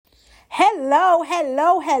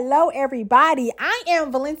Hello, everybody. I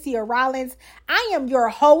am Valencia Rollins. I am your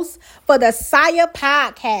host for the Saya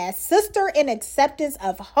Podcast, Sister in Acceptance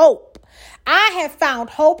of Hope. I have found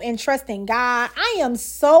hope and trust in God. I am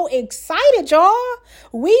so excited, y'all.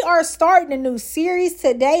 We are starting a new series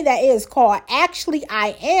today that is called Actually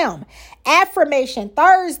I Am. Affirmation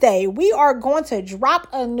Thursday. We are going to drop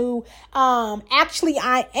a new Actually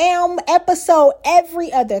I Am episode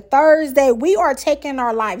every other Thursday. We are taking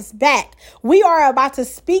our lives back. We are about to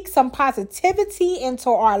speak some positivity into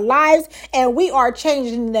our lives, and we are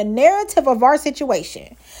changing the narrative of our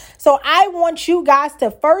situation. So I want you guys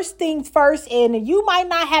to first things first, and you might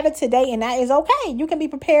not have it today, and that is okay. You can be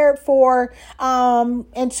prepared for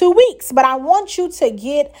in 2 weeks, but I want you to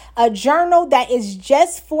get a journal that is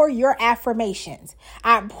just for your affirmations.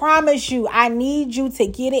 I promise you, I need you to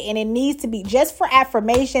get it, and it needs to be just for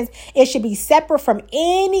affirmations. It should be separate from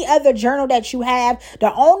any other journal that you have.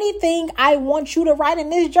 The only thing I want you to write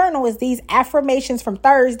in this journal is these affirmations from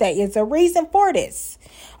Thursday. It's a reason for this.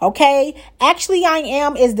 Okay, Actually I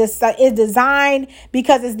Am is designed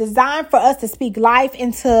because it's designed for us to speak life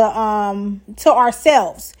into to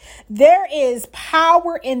ourselves. There is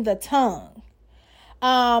power in the tongue.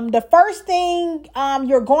 The first thing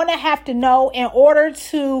you're going to have to know in order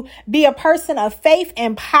to be a person of faith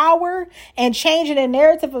and power and changing the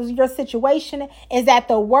narrative of your situation is that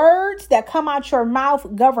the words that come out your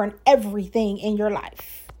mouth govern everything in your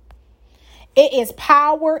life. It is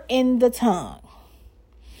power in the tongue.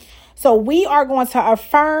 So we are going to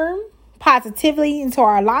affirm positively into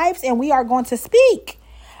our lives, and we are going to speak.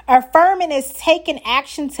 Affirming is taking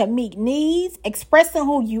action to meet needs, expressing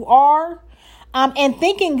who you are, and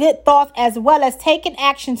thinking good thoughts, as well as taking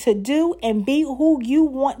action to do and be who you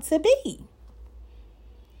want to be.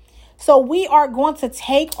 So we are going to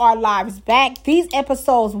take our lives back. These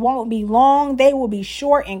episodes won't be long. They will be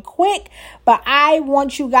short and quick. But I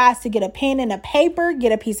want you guys to get a pen and a paper,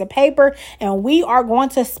 get a piece of paper, and we are going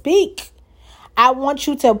to speak. I want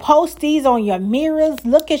you to post these on your mirrors.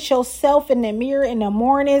 Look at yourself in the mirror in the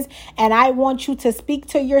mornings, and I want you to speak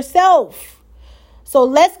to yourself. So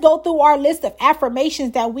let's go through our list of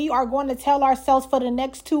affirmations that we are going to tell ourselves for the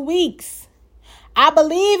next 2 weeks. I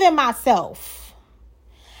believe in myself.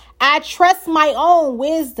 I trust my own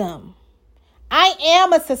wisdom. I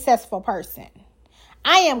am a successful person.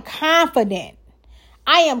 I am confident.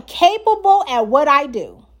 I am capable at what I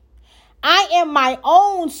do. I am my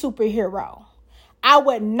own superhero. I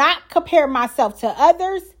would not compare myself to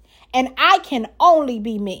others, and I can only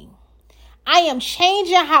be me. I am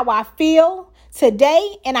changing how I feel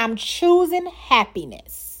today, and I'm choosing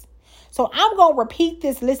happiness. So I'm going to repeat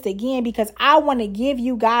this list again because I want to give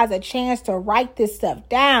you guys a chance to write this stuff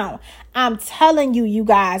down. I'm telling you, you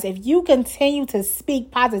guys, if you continue to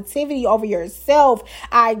speak positivity over yourself,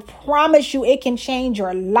 I promise you it can change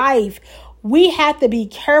your life. We have to be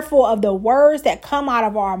careful of the words that come out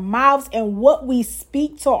of our mouths and what we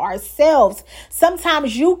speak to ourselves.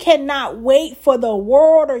 Sometimes you cannot wait for the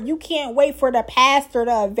world, or you can't wait for the pastor,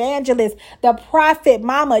 the evangelist, the prophet,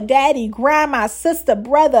 mama, daddy, grandma, sister,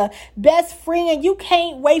 brother, best friend. You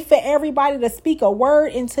can't wait for everybody to speak a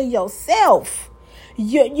word into yourself.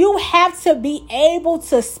 You have to be able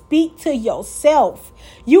to speak to yourself.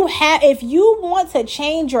 If you want to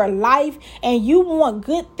change your life and you want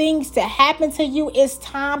good things to happen to you, it's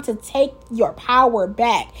time to take your power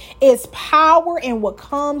back. It's power in what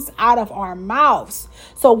comes out of our mouths.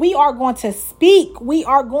 So we are going to speak. We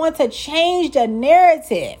are going to change the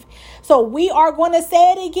narrative. So we are going to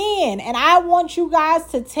say it again. And I want you guys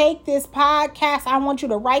to take this podcast. I want you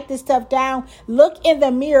to write this stuff down. Look in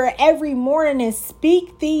the mirror every morning and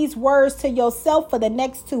speak these words to yourself for the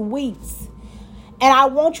next 2 weeks. And I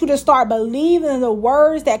want you to start believing the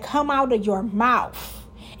words that come out of your mouth.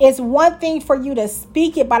 It's one thing for you to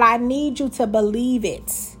speak it, but I need you to believe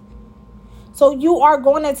it. So you are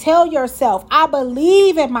going to tell yourself, I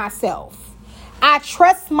believe in myself. I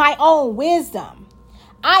trust my own wisdom.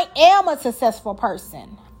 I am a successful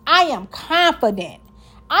person. I am confident.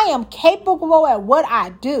 I am capable at what I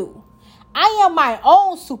do. I am my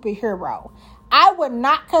own superhero. I would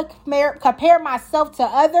not compare myself to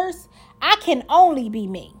others. I can only be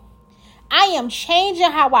me. I am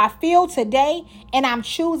changing how I feel today, and I'm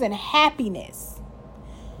choosing happiness.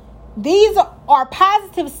 These are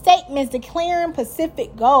positive statements declaring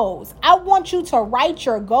specific goals. I want you to write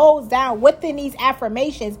your goals down within these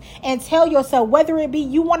affirmations and tell yourself, whether it be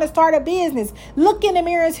you want to start a business, look in the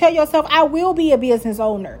mirror and tell yourself, I will be a business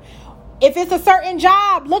owner. If it's a certain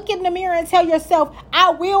job, look in the mirror and tell yourself,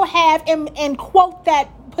 I will have, and quote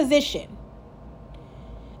that position.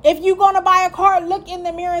 If you're going to buy a car, look in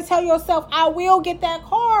the mirror and tell yourself, I will get that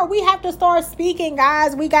car. We have to start speaking,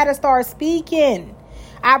 guys. We got to start speaking.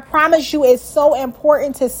 I promise you, it's so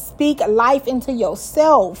important to speak life into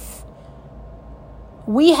yourself.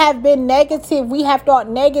 We have been negative. We have thought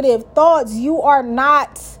negative thoughts. You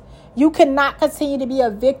cannot continue to be a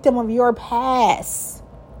victim of your past.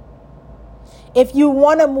 If you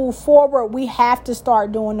want to move forward, we have to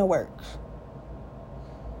start doing the work.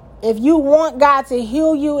 If you want God to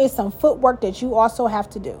heal you, it's some footwork that you also have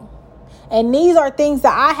to do. And these are things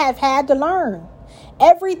that I have had to learn.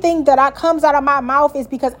 Everything that comes out of my mouth is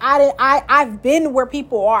because I've been where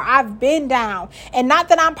people are. I've been down. And not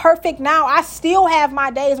that I'm perfect now. I still have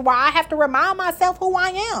my days where I have to remind myself who I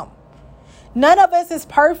am. None of us is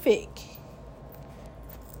perfect.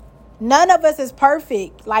 None of us is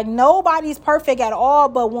perfect. Like, nobody's perfect at all.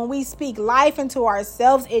 But when we speak life into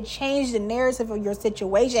ourselves, it changes the narrative of your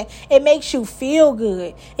situation. It makes you feel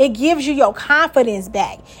good. It gives you your confidence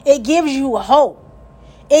back. It gives you hope.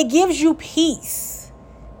 It gives you peace.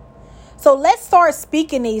 So let's start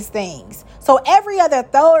speaking these things. So every other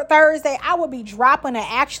Thursday, I will be dropping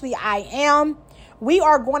I am. We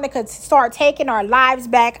are going to start taking our lives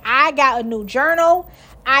back. I got a new journal.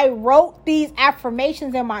 I wrote these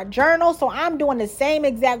affirmations in my journal, so I'm doing the same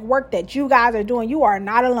exact work that you guys are doing. You are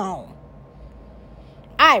not alone.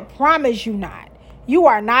 I promise you not. You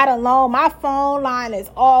are not alone. My phone line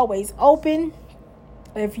is always open.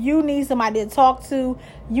 If you need somebody to talk to,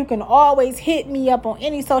 you can always hit me up on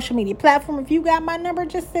any social media platform. If you got my number,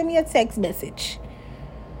 just send me a text message.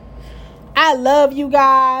 I love you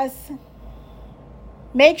guys.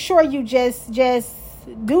 Make sure you just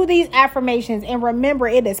do these affirmations and remember,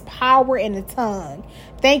 it is power in the tongue.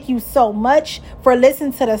 Thank you so much for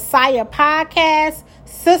listening to the Saya Podcast,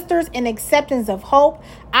 Sisters in Acceptance of Hope.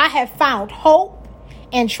 I have found hope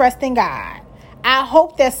and trust in God. I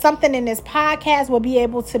hope that something in this podcast will be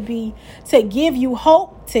able to give you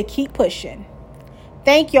hope to keep pushing.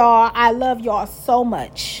 Thank y'all. I love y'all so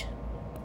much.